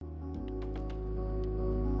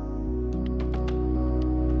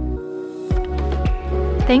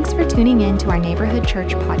Thanks for tuning in to our Neighborhood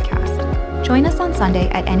Church podcast. Join us on Sunday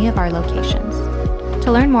at any of our locations. To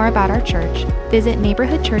learn more about our church, visit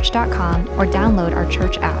neighborhoodchurch.com or download our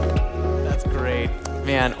church app. That's great.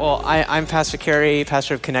 Man, well, I'm Pastor Kerry,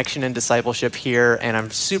 pastor of Connection and Discipleship here, and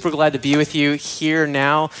I'm super glad to be with you here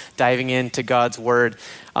now, diving into God's Word.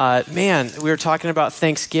 Man, we were talking about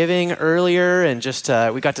Thanksgiving earlier, and just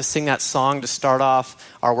we got to sing that song to start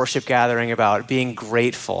off our worship gathering about being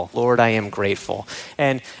grateful. Lord, I am grateful.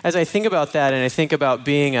 And as I think about that, and I think about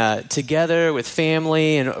being together with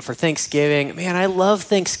family and for Thanksgiving, man, I love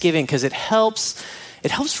Thanksgiving because it helps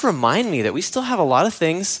remind me that we still have a lot of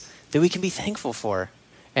things that we can be thankful for.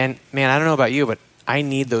 And man, I don't know about you, but I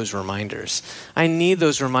need those reminders. I need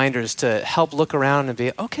those reminders to help look around and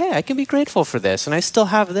be, okay, I can be grateful for this, and I still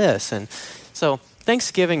have this. And so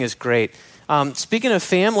Thanksgiving is great. Speaking of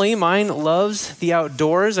family, mine loves the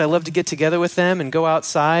outdoors. I love to get together with them and go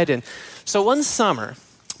outside. And so one summer,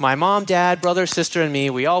 my mom, dad, brother, sister, and me,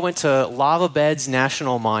 we all went to Lava Beds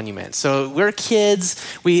National Monument. So we're kids.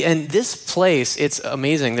 And this place, it's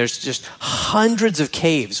amazing. There's just hundreds of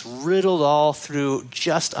caves riddled all through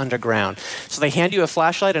just underground. So they hand you a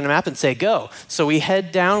flashlight and a map and say, go. So we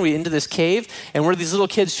head down, into this cave, and we're these little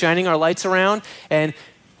kids shining our lights around, and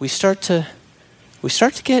we start to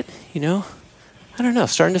get,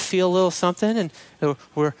 starting to feel a little something, and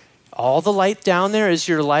we're all the light down there is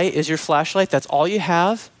your flashlight. That's all you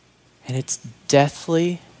have. And it's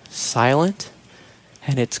deathly silent.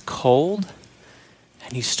 And it's cold.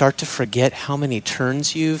 And you start to forget how many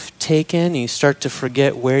turns you've taken. And you start to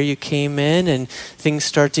forget where you came in. And things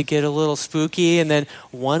start to get a little spooky. And then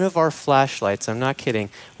one of our flashlights, I'm not kidding,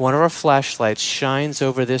 one of our flashlights shines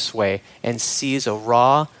over this way and sees a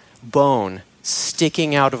raw bone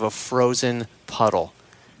sticking out of a frozen puddle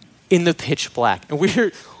in the pitch black. And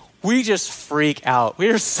we just freak out. We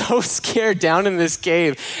are so scared down in this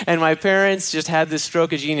cave. And my parents just had this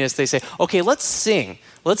stroke of genius. They say, okay, let's sing.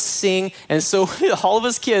 Let's sing. And so all of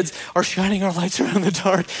us kids are shining our lights around the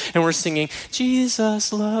dark, and we're singing,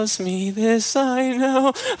 Jesus loves me, this I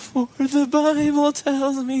know, for the Bible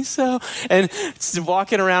tells me so. And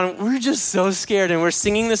walking around, we're just so scared, and we're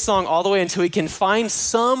singing this song all the way until we can find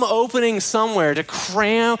some opening somewhere to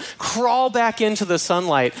crawl back into the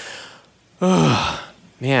sunlight.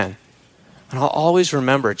 Man, and I'll always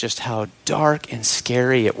remember just how dark and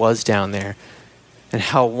scary it was down there, and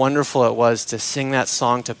how wonderful it was to sing that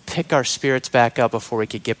song to pick our spirits back up before we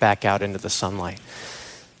could get back out into the sunlight.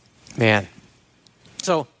 Man.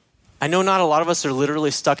 So I know not a lot of us are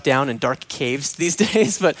literally stuck down in dark caves these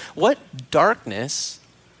days, but what darkness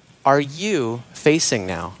are you facing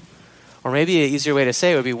now? Or maybe an easier way to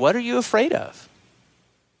say it would be, what are you afraid of?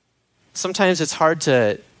 Sometimes it's hard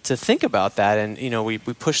to think about that, and we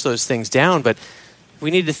push those things down, but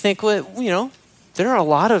we need to think, there are a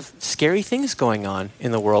lot of scary things going on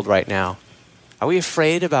in the world right now. Are we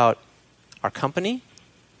afraid about our company,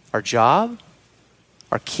 our job,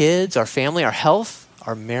 our kids, our family, our health,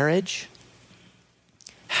 our marriage?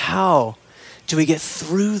 How do we get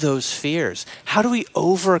through those fears? How do we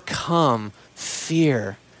overcome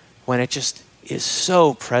fear when it just is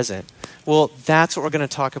so present? Well, that's what we're going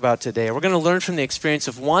to talk about today. We're going to learn from the experience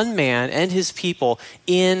of one man and his people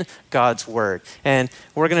in God's Word. And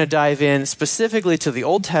we're going to dive in specifically to the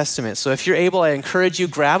Old Testament. So if you're able, I encourage you,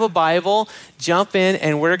 grab a Bible, jump in,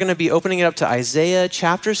 and we're going to be opening it up to Isaiah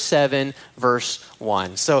chapter 7, verse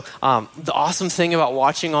 1. So the awesome thing about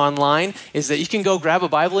watching online is that you can go grab a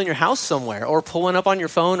Bible in your house somewhere or pull one up on your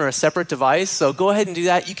phone or a separate device. So go ahead and do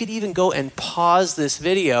that. You could even go and pause this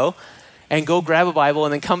video and go grab a Bible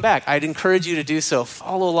and then come back. I'd encourage you to do so.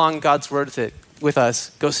 Follow along God's Word with us.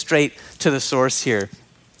 Go straight to the source here.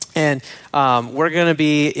 And we're going to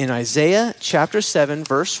be in Isaiah chapter 7,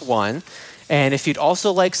 verse 1. And if you'd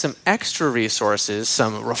also like some extra resources,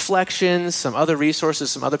 some reflections, some other resources,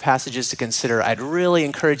 some other passages to consider, I'd really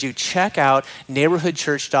encourage you, check out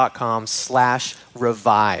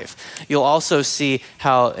neighborhoodchurch.com/revive. You'll also see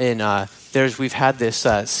how we've had this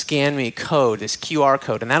scan me code, this QR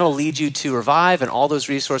code, and that'll lead you to Revive and all those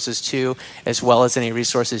resources too, as well as any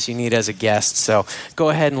resources you need as a guest. So go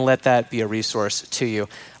ahead and let that be a resource to you.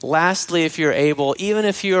 Lastly, if you're able, even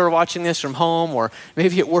if you're watching this from home or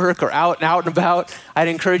maybe at work or out and about, I'd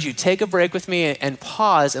encourage you, take a break with me and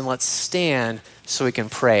pause, and let's stand so we can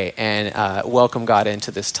pray and welcome God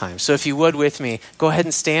into this time. So if you would with me, go ahead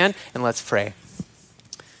and stand and let's pray.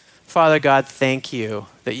 Father God, thank you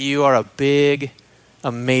that you are a big,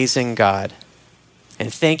 amazing God.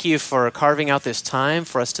 And thank you for carving out this time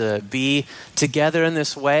for us to be together in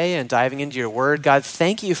this way and diving into your word. God,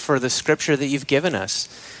 thank you for the scripture that you've given us,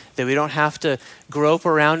 that we don't have to grope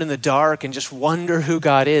around in the dark and just wonder who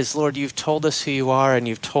God is. Lord, you've told us who you are and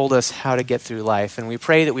you've told us how to get through life. And we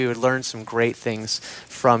pray that we would learn some great things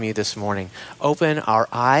from you this morning. Open our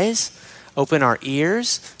eyes, open our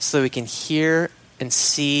ears so that we can hear and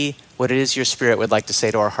see what it is your Spirit would like to say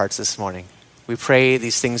to our hearts this morning. We pray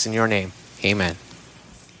these things in your name. Amen.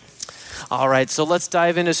 All right, so let's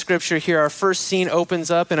dive into scripture here. Our first scene opens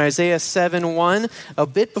up in Isaiah 7:1, a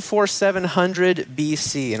bit before 700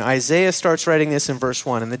 BC. And Isaiah starts writing this in verse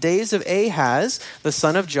 1. In the days of Ahaz, the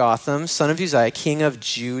son of Jotham, son of Uzziah, king of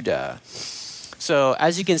Judah. So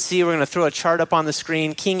as you can see, we're going to throw a chart up on the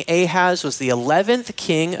screen. King Ahaz was the 11th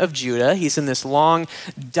king of Judah. He's in this long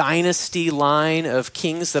dynasty line of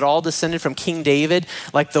kings that all descended from King David,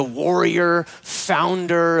 like the warrior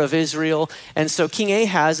founder of Israel. And so King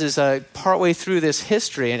Ahaz is partway through this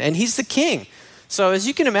history, and he's the king. So as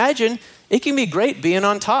you can imagine, it can be great being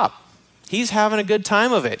on top. He's having a good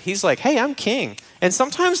time of it. He's like, hey, I'm king. And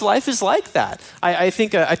sometimes life is like that. I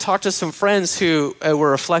think I talked to some friends who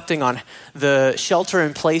were reflecting on the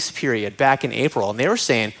shelter-in-place period back in April, and they were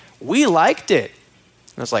saying, we liked it.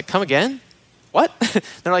 And I was like, come again? What?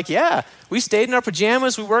 They're like, yeah, we stayed in our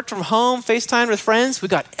pajamas, we worked from home, FaceTimed with friends, we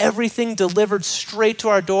got everything delivered straight to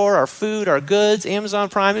our door, our food, our goods, Amazon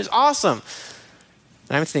Prime. It was awesome.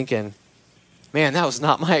 And I'm thinking, man, that was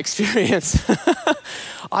not my experience.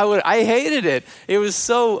 I hated it. It was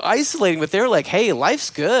so isolating, but they were like, hey, life's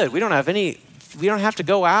good. We don't have to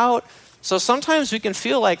go out. So sometimes we can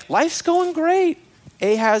feel like life's going great.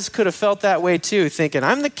 Ahaz could have felt that way too, thinking,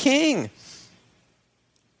 I'm the king.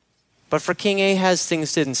 But for King Ahaz,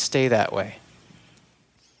 things didn't stay that way.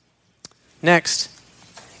 Next,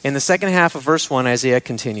 in the second half of verse 1, Isaiah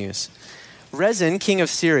continues. Rezin, king of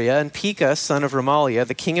Syria, and Pekah, son of Remaliah,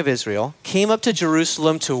 the king of Israel, came up to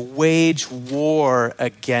Jerusalem to wage war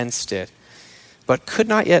against it, but could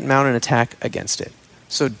not yet mount an attack against it.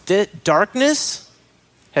 So darkness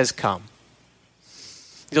has come.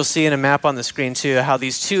 You'll see in a map on the screen too how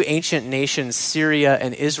these two ancient nations, Syria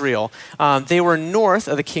and Israel, they were north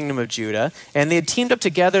of the kingdom of Judah, and they had teamed up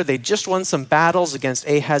together. They just won some battles against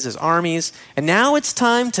Ahaz's armies, and now it's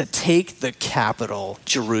time to take the capital,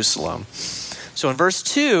 Jerusalem. So in verse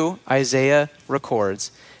 2, Isaiah records,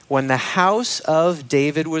 when the house of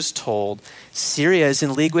David was told, Syria is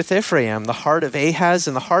in league with Ephraim, the heart of Ahaz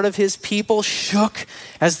and the heart of his people shook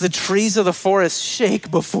as the trees of the forest shake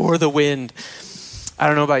before the wind. I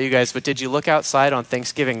don't know about you guys, but did you look outside on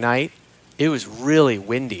Thanksgiving night? It was really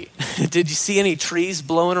windy. Did you see any trees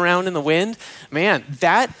blowing around in the wind? Man,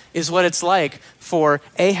 that is what it's like for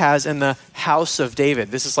Ahaz and the house of David.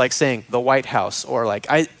 This is like saying the White House, or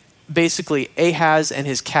basically Ahaz and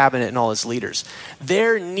his cabinet and all his leaders.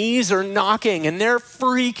 Their knees are knocking and they're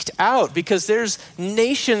freaked out because there's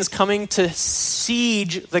nations coming to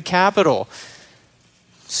siege the capital.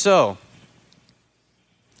 So,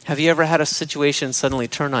 have you ever had a situation suddenly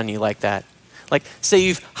turn on you like that? Like, say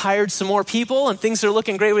you've hired some more people and things are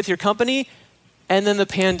looking great with your company, and then the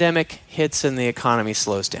pandemic hits and the economy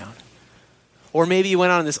slows down. Or maybe you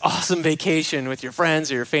went on this awesome vacation with your friends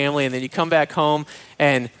or your family, and then you come back home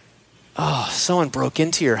and, someone broke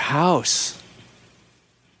into your house.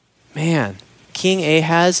 Man, King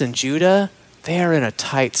Ahaz and Judah, they are in a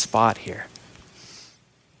tight spot here.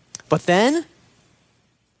 But then,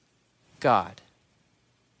 God.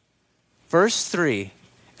 Verse 3,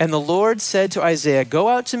 and the Lord said to Isaiah, go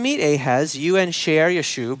out to meet Ahaz, you and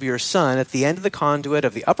Shear-Yashub, your son, at the end of the conduit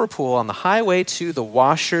of the upper pool on the highway to the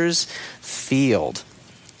washer's field.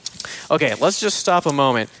 Okay, let's just stop a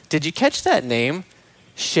moment. Did you catch that name?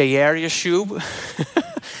 Shear-Yashub?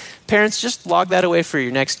 Parents, just log that away for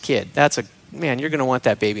your next kid. You're going to want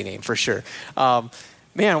that baby name for sure.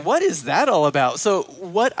 Man, what is that all about? So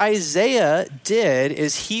what Isaiah did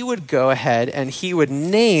is he would go ahead and he would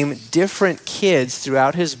name different kids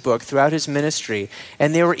throughout his book, throughout his ministry,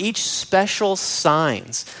 and they were each special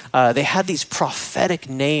signs. They had these prophetic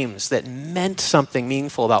names that meant something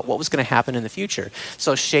meaningful about what was going to happen in the future.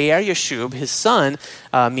 So Shear-Yashub, his son,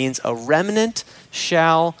 means a remnant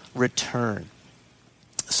shall return.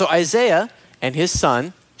 So Isaiah and his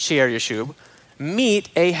son, Shear-Yashub, meet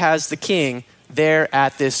Ahaz the king there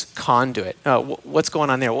at this conduit. What's going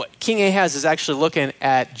on there? King Ahaz is actually looking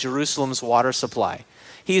at Jerusalem's water supply.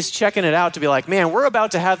 He's checking it out to be like, man, we're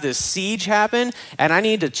about to have this siege happen, and I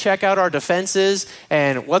need to check out our defenses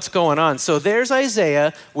and what's going on. So there's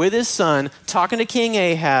Isaiah with his son talking to King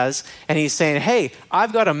Ahaz, and he's saying, hey,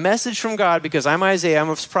 I've got a message from God because I'm Isaiah, I'm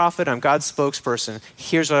a prophet, I'm God's spokesperson.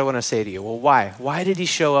 Here's what I want to say to you. Well, why? Why did he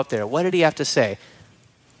show up there? What did he have to say?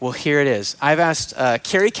 Well, here it is. I've asked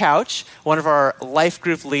Carrie Couch, one of our life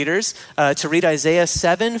group leaders, to read Isaiah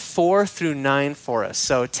 7, 4 through 9 for us.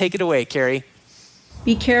 So take it away, Carrie.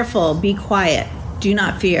 Be careful, be quiet, do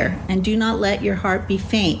not fear, and do not let your heart be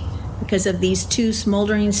faint because of these two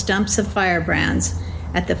smoldering stumps of firebrands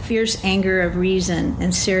at the fierce anger of Rezin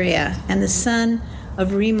and Syria and the son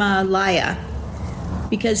of Remaliah.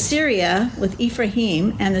 Because Syria, with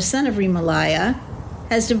Ephraim and the son of Remaliah,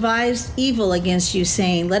 has devised evil against you,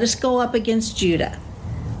 saying, let us go up against Judah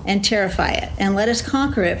and terrify it, and let us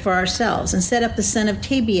conquer it for ourselves, and set up the son of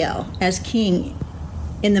Tabiel as king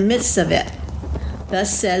in the midst of it.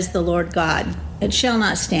 Thus says the Lord God, it shall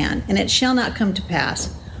not stand, and it shall not come to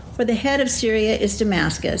pass. For the head of Syria is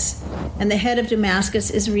Damascus, and the head of Damascus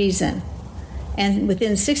is Rezin. And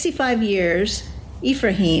within 65 years,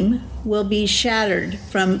 Ephraim will be shattered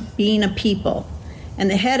from being a people. And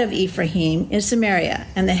the head of Ephraim is Samaria,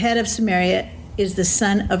 and the head of Samaria is the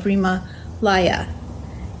son of Remaliah.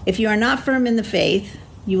 If you are not firm in the faith,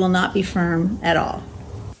 you will not be firm at all.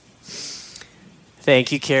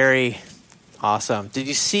 Thank you, Carrie. Awesome. Did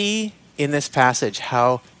you see in this passage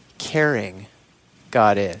how caring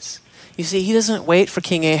God is? You see, he doesn't wait for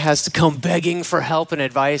King Ahaz to come begging for help and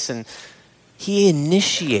advice, and he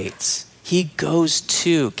initiates. He goes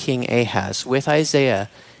to King Ahaz with Isaiah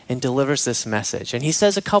and delivers this message. And he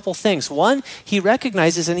says a couple things. One, he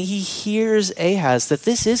recognizes and he hears Ahaz that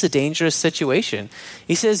this is a dangerous situation.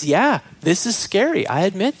 He says, yeah, this is scary. I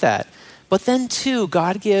admit that. But then two,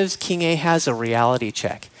 God gives King Ahaz a reality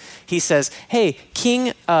check. He says, hey,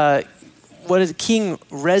 King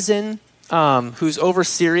Rezin, who's over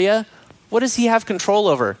Syria, what does he have control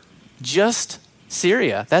over? Just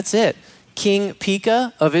Syria. That's it. King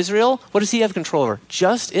Pekah of Israel, what does he have control over?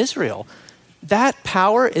 Just Israel. That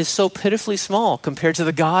power is so pitifully small compared to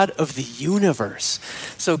the God of the universe.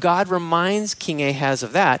 So God reminds King Ahaz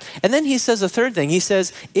of that. And then he says a third thing. He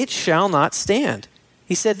says, it shall not stand.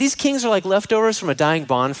 He said, these kings are like leftovers from a dying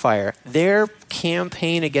bonfire. Their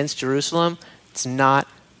campaign against Jerusalem, it's not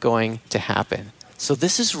going to happen. So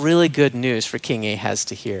this is really good news for King Ahaz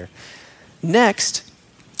to hear. Next,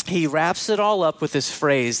 he wraps it all up with this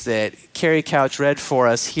phrase that Carrie Couch read for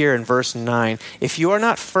us here in verse 9. If you are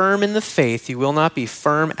not firm in the faith, you will not be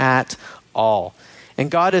firm at all. And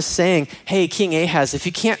God is saying, hey, King Ahaz, if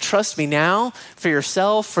you can't trust me now for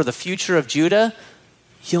yourself, for the future of Judah,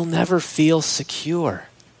 you'll never feel secure.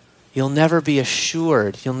 You'll never be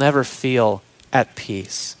assured. You'll never feel at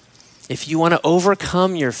peace. If you want to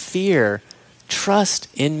overcome your fear, trust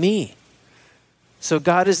in me. So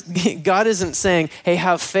God isn't saying, hey,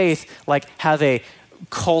 have faith, like have a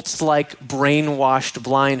cult-like brainwashed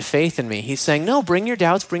blind faith in me. He's saying, no, bring your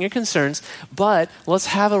doubts, bring your concerns, but let's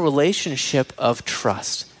have a relationship of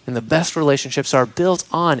trust. And the best relationships are built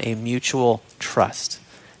on a mutual trust.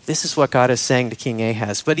 This is what God is saying to King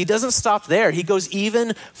Ahaz. But he doesn't stop there. He goes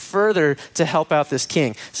even further to help out this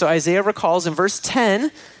king. So Isaiah recalls in verse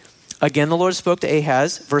 10, again the Lord spoke to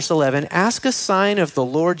Ahaz, verse 11, ask a sign of the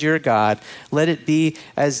Lord your God. Let it be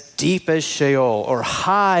as deep as Sheol or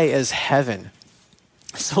high as heaven.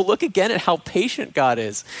 So look again at how patient God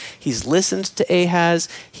is. He's listened to Ahaz.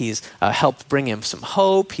 He's helped bring him some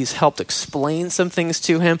hope. He's helped explain some things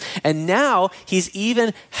to him. And now he's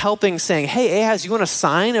even helping saying, hey, Ahaz, you want a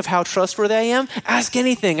sign of how trustworthy I am? Ask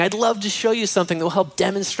anything. I'd love to show you something that will help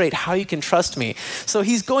demonstrate how you can trust me. So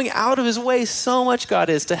he's going out of his way, so much God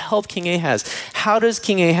is, to help King Ahaz. How does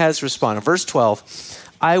King Ahaz respond? In verse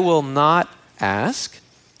 12, I will not ask.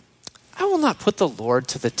 I will not put the Lord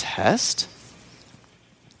to the test.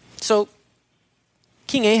 So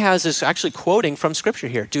King Ahaz is actually quoting from Scripture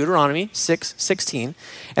here, Deuteronomy 6:16,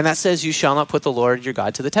 and that says, you shall not put the Lord your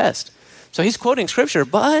God to the test. So he's quoting Scripture,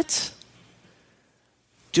 but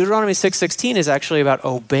Deuteronomy 6:16 is actually about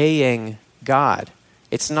obeying God.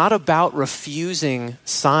 It's not about refusing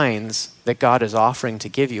signs that God is offering to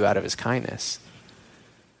give you out of his kindness.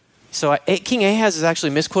 So King Ahaz is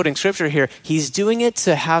actually misquoting Scripture here. He's doing it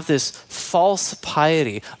to have this false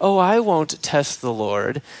piety. Oh, I won't test the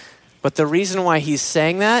Lord. But the reason why he's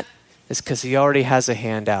saying that is because he already has a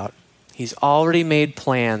handout. He's already made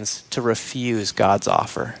plans to refuse God's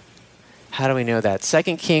offer. How do we know that?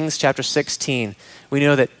 2 Kings chapter 16, we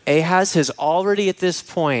know that Ahaz has already at this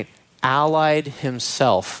point allied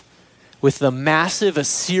himself with the massive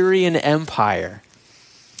Assyrian empire.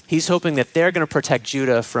 He's hoping that they're going to protect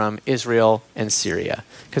Judah from Israel and Syria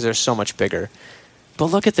because they're so much bigger. But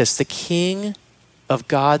look at this. The king of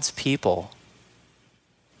God's people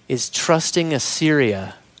is trusting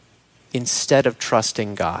Assyria instead of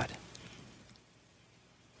trusting God.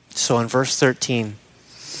 So in verse 13,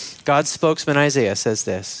 God's spokesman Isaiah says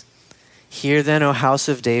this, "Hear then, O house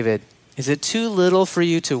of David, is it too little for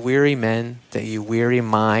you to weary men that you weary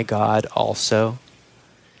my God also?"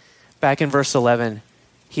 Back in verse 11,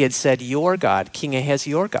 he had said, "Your God," King Ahaz,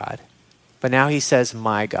 "your God." But now he says,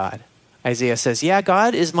 "My God." Isaiah says, yeah,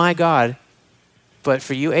 God is my God, but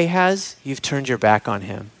for you, Ahaz, you've turned your back on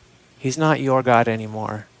him. He's not your God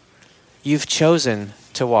anymore. You've chosen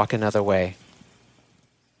to walk another way.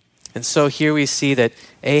 And so here we see that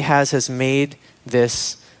Ahaz has made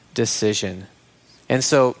this decision. And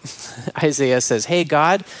so Isaiah says, hey,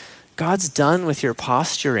 God's done with your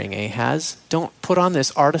posturing, Ahaz. Don't put on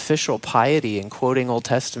this artificial piety and quoting Old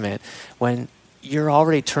Testament when you're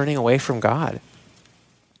already turning away from God.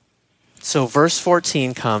 So verse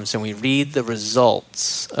 14 comes and we read the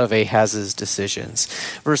results of Ahaz's decisions.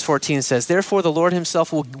 Verse 14 says, "Therefore the Lord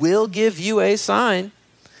himself will give you a sign."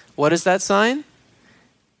 What is that sign?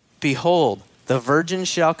 "Behold, the virgin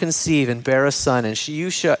shall conceive and bear a son,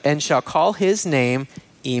 and shall call his name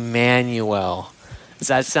Emmanuel." Does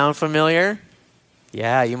that sound familiar?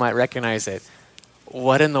 Yeah, you might recognize it.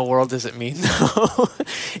 What in the world does it mean though?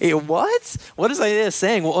 What? What is Isaiah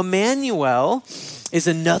saying? Well, Emmanuel is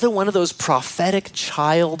another one of those prophetic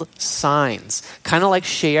child signs, kind of like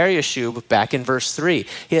She'er Yashub back in verse 3.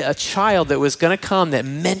 A child that was going to come that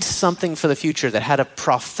meant something for the future, that had a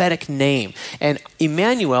prophetic name. And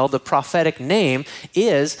Emmanuel, the prophetic name,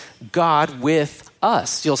 is God with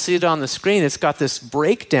us. You'll see it on the screen. It's got this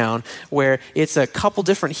breakdown where it's a couple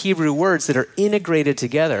different Hebrew words that are integrated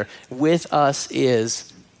together. With us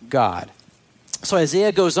is God. So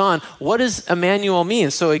Isaiah goes on, what does Emmanuel mean?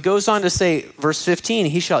 So he goes on to say, verse 15,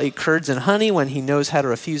 "He shall eat curds and honey when he knows how to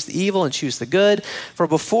refuse the evil and choose the good. For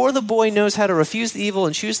before the boy knows how to refuse the evil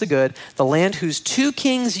and choose the good, the land whose two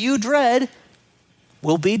kings you dread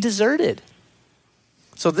will be deserted."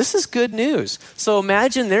 So this is good news. So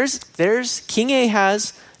imagine there's King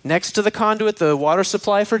Ahaz next to the conduit, the water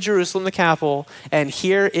supply for Jerusalem, the capital, and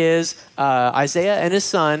here is Isaiah and his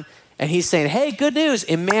son. And he's saying, hey, good news,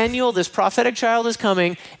 Emmanuel, this prophetic child is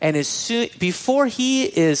coming, and before he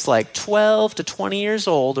is like 12 to 20 years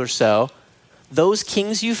old or so, those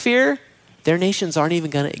kings you fear, their nations aren't even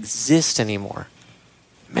going to exist anymore.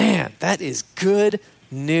 Man, that is good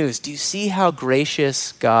news. Do you see how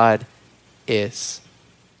gracious God is?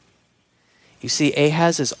 You see,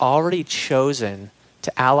 Ahaz has already chosen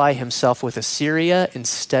to ally himself with Assyria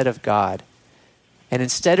instead of God. And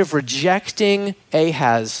instead of rejecting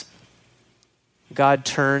Ahaz, God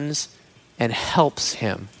turns and helps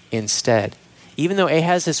him instead. Even though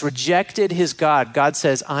Ahaz has rejected his God, God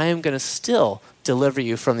says, I am going to still deliver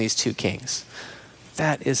you from these two kings.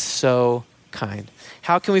 That is so kind.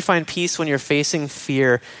 How can we find peace when you're facing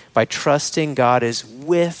fear? By trusting God is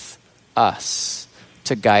with us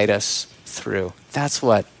to guide us through. That's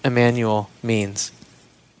what Emmanuel means.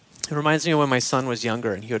 It reminds me of when my son was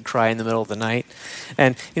younger and he would cry in the middle of the night.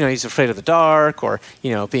 And, he's afraid of the dark or,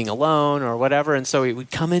 being alone or whatever. And so he would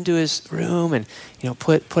come into his room and,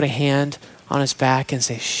 put a hand on his back and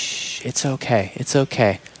say, shh, it's okay. It's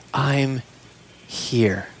okay. I'm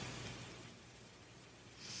here.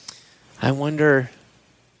 I wonder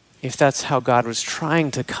if that's how God was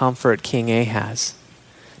trying to comfort King Ahaz.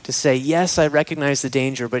 To say, yes, I recognize the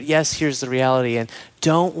danger, but yes, here's the reality. And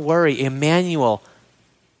don't worry, Emmanuel,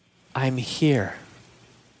 I'm here.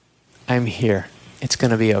 I'm here. It's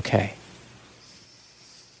going to be okay.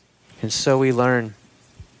 And so we learn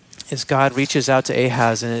as God reaches out to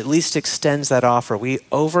Ahaz and at least extends that offer, we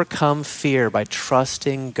overcome fear by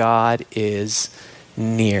trusting God is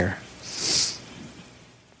near.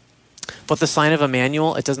 But the sign of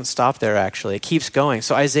Emmanuel, it doesn't stop there actually. It keeps going.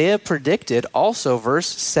 So Isaiah predicted also verse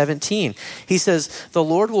 17. He says, the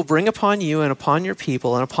Lord will bring upon you and upon your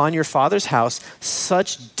people and upon your father's house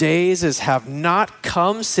such days as have not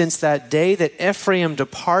come since that day that Ephraim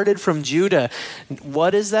departed from Judah.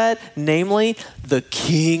 What is that? Namely, the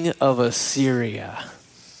king of Assyria.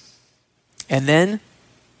 And then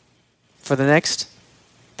for the next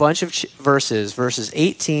bunch of verses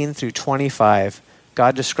 18 through 25,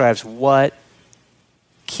 God describes what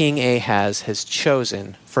King Ahaz has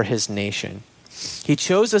chosen for his nation. He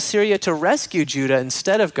chose Assyria to rescue Judah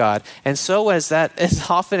instead of God. And so as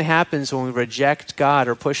often happens when we reject God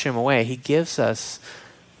or push him away, he gives us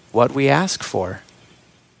what we ask for.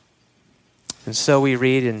 And so we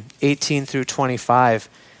read in 18 through 25,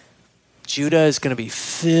 Judah is going to be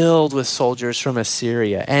filled with soldiers from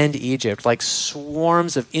Assyria and Egypt, like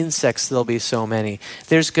swarms of insects. There'll be so many.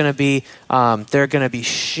 They're going to be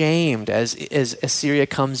shamed as Assyria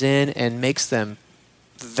comes in and makes them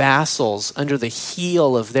vassals under the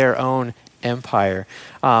heel of their own empire.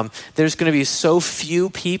 There's going to be so few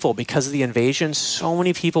people because of the invasion. So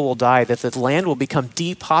many people will die that the land will become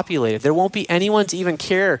depopulated. There won't be anyone to even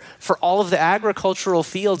care for all of the agricultural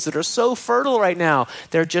fields that are so fertile right now.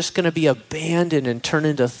 They're just going to be abandoned and turn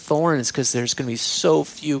into thorns because there's going to be so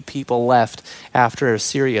few people left after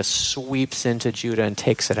Assyria sweeps into Judah and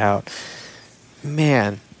takes it out.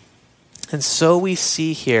 Man. And so we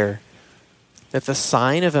see here that the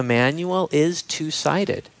sign of Emmanuel is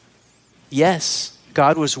two-sided. Yes,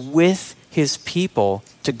 God was with his people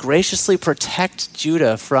to graciously protect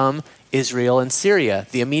Judah from Israel and Syria,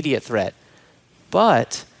 the immediate threat.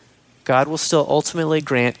 But God will still ultimately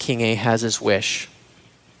grant King Ahaz's wish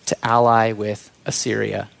to ally with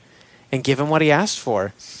Assyria and give him what he asked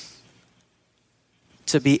for,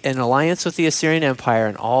 to be in alliance with the Assyrian Empire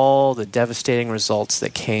and all the devastating results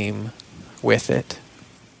that came with it.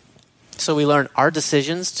 So we learn our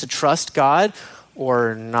decisions to trust God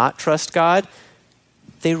or not trust God,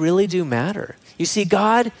 they really do matter. You see,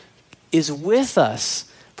 God is with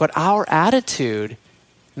us, but our attitude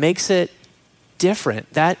makes it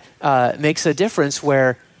different. That makes a difference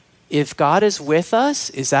where if God is with us,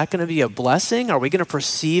 is that going to be a blessing? Are we going to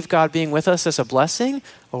perceive God being with us as a blessing,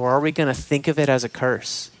 or are we going to think of it as a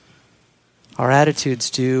curse? Our attitudes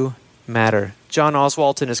do matter. John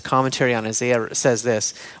Oswalt in his commentary on Isaiah says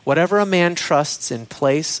this: whatever a man trusts in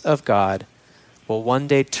place of God will one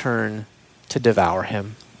day turn to devour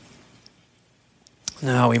him.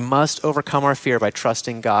 No, we must overcome our fear by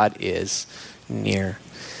trusting God is near.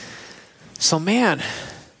 So man,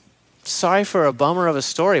 sorry for a bummer of a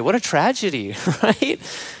story. What a tragedy, right?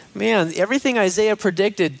 Man, everything Isaiah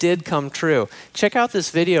predicted did come true. Check out this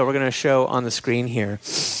video we're going to show on the screen here.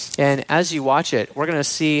 And as you watch it, we're going to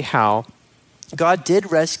see how God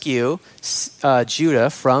did rescue Judah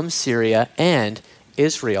from Syria and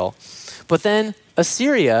Israel. But then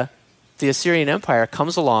Assyria, the Assyrian Empire,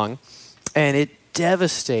 comes along and it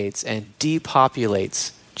devastates and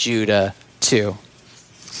depopulates Judah too.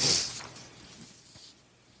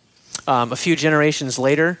 A few generations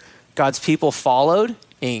later, God's people followed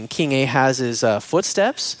in King Ahaz's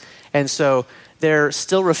footsteps, and so they're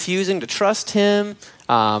still refusing to trust him.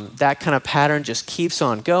 That kind of pattern just keeps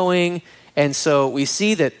on going, and so we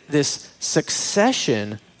see that this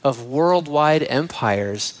succession of worldwide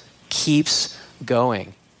empires keeps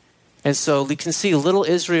going. And so we can see little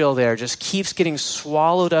Israel there just keeps getting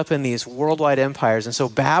swallowed up in these worldwide empires. And so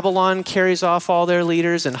Babylon carries off all their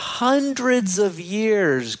leaders, and hundreds of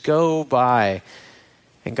years go by.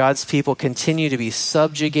 And God's people continue to be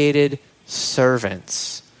subjugated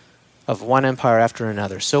servants of one empire after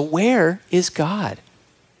another. So where is God?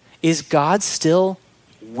 Is God still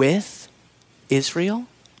with Israel?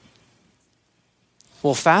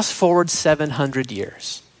 Well, fast forward 700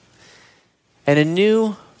 years. And a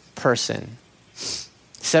new person,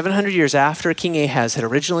 700 years after King Ahaz had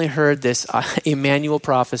originally heard this Emmanuel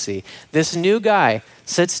prophecy, this new guy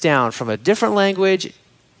sits down from a different language,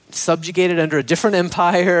 subjugated under a different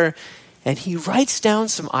empire, and he writes down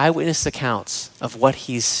some eyewitness accounts of what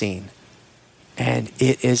he's seen. And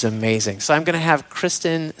it is amazing. So I'm going to have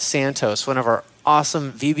Kristen Santos, one of our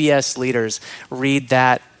awesome VBS leaders, read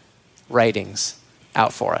that writings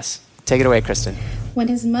out for us. Take it away, Kristen. When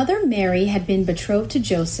his mother Mary had been betrothed to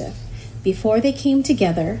Joseph, before they came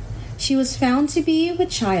together, she was found to be with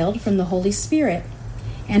child from the Holy Spirit.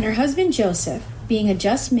 And her husband Joseph, being a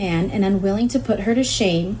just man and unwilling to put her to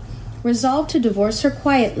shame, resolved to divorce her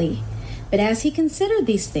quietly. But as he considered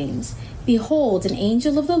these things, behold, an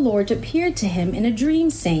angel of the Lord appeared to him in a dream,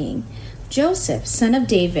 saying, Joseph, son of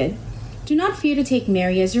David, do not fear to take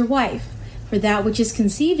Mary as your wife, for that which is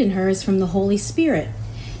conceived in her is from the Holy Spirit.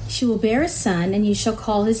 She will bear a son, and you shall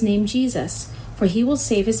call his name Jesus, for he will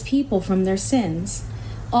save his people from their sins.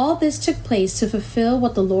 All this took place to fulfill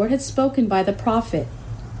what the Lord had spoken by the prophet.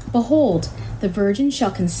 Behold, the virgin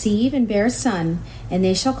shall conceive and bear a son, and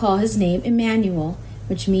they shall call his name Emmanuel,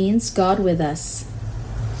 which means God with us.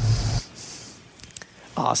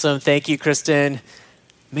 Awesome. Thank you, Kristen.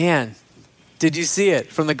 Man, did you see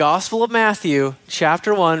it? From the Gospel of Matthew,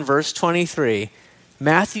 chapter 1, verse 23,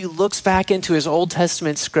 Matthew looks back into his Old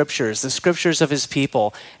Testament scriptures, the scriptures of his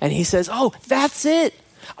people, and he says, oh, that's it.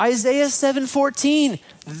 Isaiah 7:14,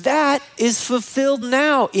 that is fulfilled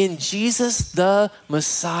now in Jesus the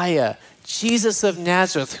Messiah. Jesus of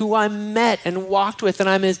Nazareth, who I met and walked with, and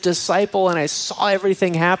I'm his disciple, and I saw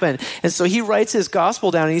everything happen. And so he writes his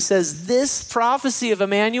gospel down, and he says, this prophecy of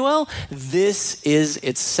Emmanuel, this is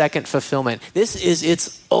its second fulfillment. This is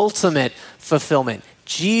its ultimate fulfillment.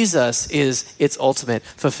 Jesus is its ultimate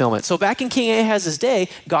fulfillment. So back in King Ahaz's day,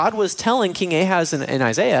 God was telling King Ahaz in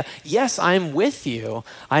Isaiah, yes, I'm with you.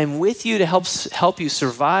 I'm with you to help you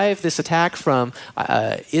survive this attack from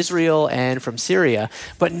Israel and from Syria.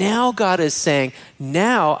 But now God is saying,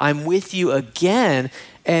 now I'm with you again.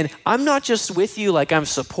 And I'm not just with you like I'm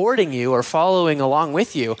supporting you or following along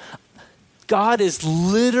with you. God is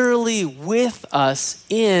literally with us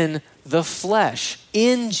in the flesh,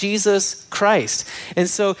 in Jesus Christ. And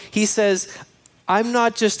so he says,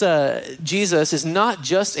 Jesus is not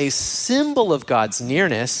just a symbol of God's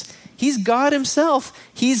nearness. He's God himself.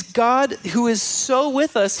 He's God who is so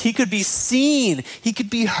with us, he could be seen, he could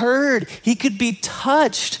be heard, he could be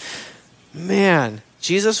touched. Man,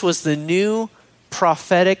 Jesus was the new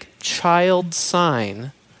prophetic child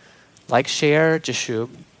sign, like Shear Jashub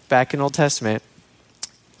back in Old Testament.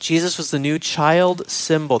 Jesus was the new child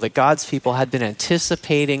symbol that God's people had been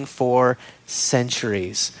anticipating for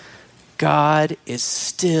centuries. God is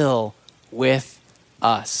still with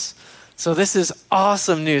us. So this is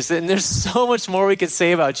awesome news. And there's so much more we could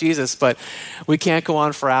say about Jesus, but we can't go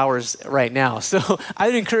on for hours right now. So I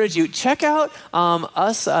would encourage you, check out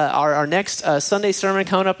our next Sunday sermon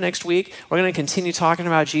coming up next week. We're going to continue talking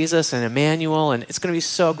about Jesus and Emmanuel, and it's going to be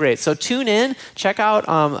so great. So tune in, check out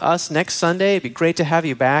us next Sunday. It'd be great to have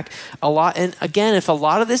you back. And again, if a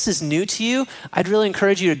lot of this is new to you, I'd really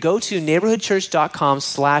encourage you to go to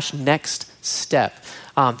neighborhoodchurch.com/nextstep.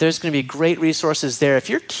 There's going to be great resources there. If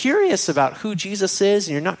you're curious about who Jesus is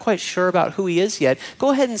and you're not quite sure about who he is yet,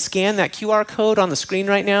 go ahead and scan that QR code on the screen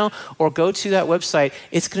right now or go to that website.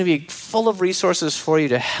 It's going to be full of resources for you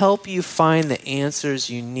to help you find the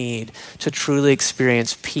answers you need to truly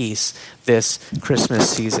experience peace this Christmas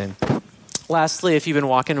season. Lastly, if you've been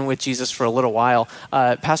walking with Jesus for a little while,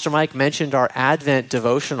 Pastor Mike mentioned our Advent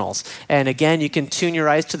devotionals. And again, you can tune your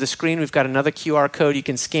eyes to the screen. We've got another QR code you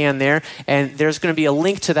can scan there. And there's going to be a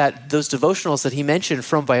link to those devotionals that he mentioned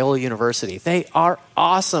from Biola University. They are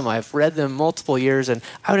awesome. I've read them multiple years, and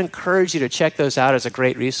I would encourage you to check those out as a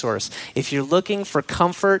great resource. If you're looking for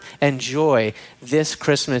comfort and joy this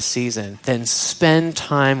Christmas season, then spend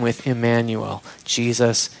time with Emmanuel,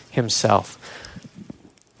 Jesus himself.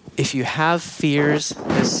 If you have fears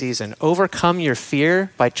this season, overcome your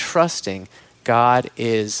fear by trusting God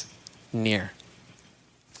is near.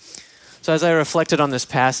 So as I reflected on this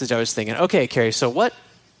passage, I was thinking, okay, Carrie, so what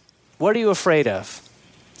are you afraid of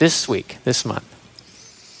this week, this month?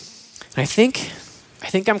 And I think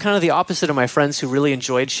I'm kind of the opposite of my friends who really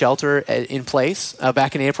enjoyed shelter in place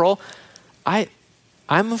back in April. I'm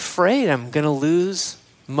afraid I'm going to lose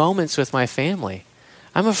moments with my family.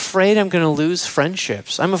 I'm afraid I'm going to lose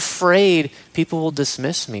friendships. I'm afraid people will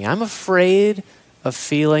dismiss me. I'm afraid of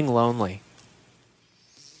feeling lonely.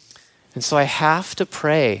 And so I have to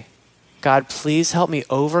pray, God, please help me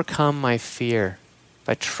overcome my fear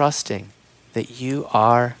by trusting that you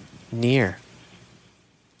are near.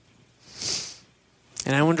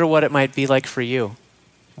 And I wonder what it might be like for you.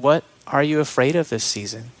 What are you afraid of this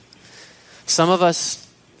season? Some of us,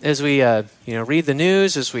 as we read the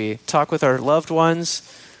news, as we talk with our loved ones,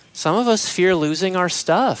 some of us fear losing our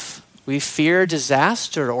stuff. We fear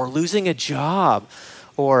disaster or losing a job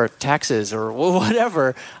or taxes or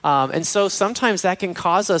whatever. And so sometimes that can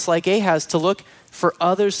cause us, like Ahaz, to look for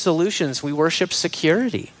other solutions. We worship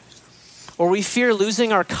security. Or we fear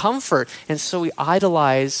losing our comfort, and so we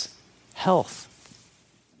idolize health.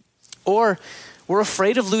 Or we're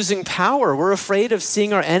afraid of losing power. We're afraid of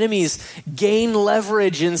seeing our enemies gain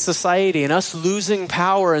leverage in society and us losing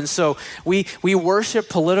power. And so we worship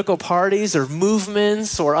political parties or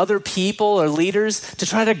movements or other people or leaders to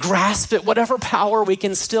try to grasp at whatever power we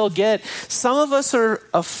can still get. Some of us are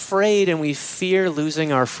afraid and we fear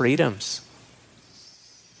losing our freedoms.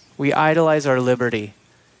 We idolize our liberty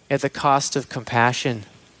at the cost of compassion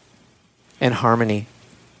and harmony.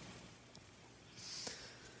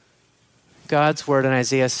 God's word in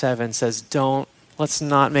Isaiah 7 says, let's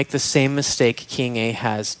not make the same mistake King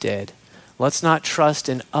Ahaz did. Let's not trust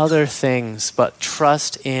in other things, but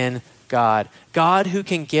trust in God. God who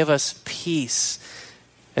can give us peace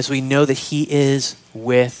as we know that he is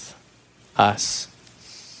with us.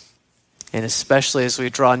 And especially as we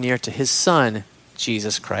draw near to his son,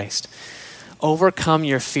 Jesus Christ. Overcome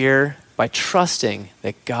your fear by trusting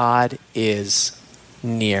that God is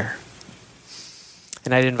near.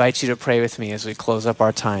 And I'd invite you to pray with me as we close up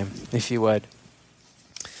our time, if you would.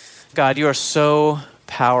 God, you are so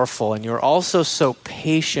powerful, and you're also so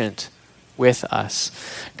patient with us.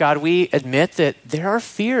 God, we admit that there are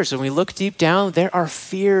fears. When we look deep down, there are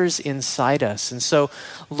fears inside us. And so,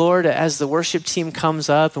 Lord, as the worship team comes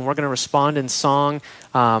up and we're going to respond in song,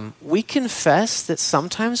 we confess that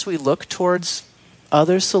sometimes we look towards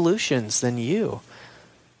other solutions than you.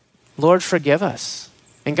 Lord, forgive us.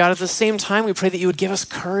 And God, at the same time, we pray that you would give us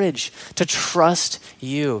courage to trust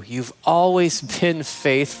you. You've always been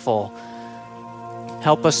faithful.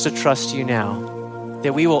 Help us to trust you now,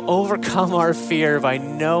 that we will overcome our fear by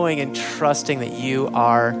knowing and trusting that you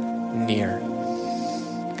are near.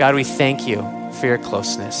 God, we thank you for your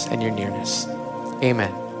closeness and your nearness.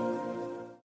 Amen.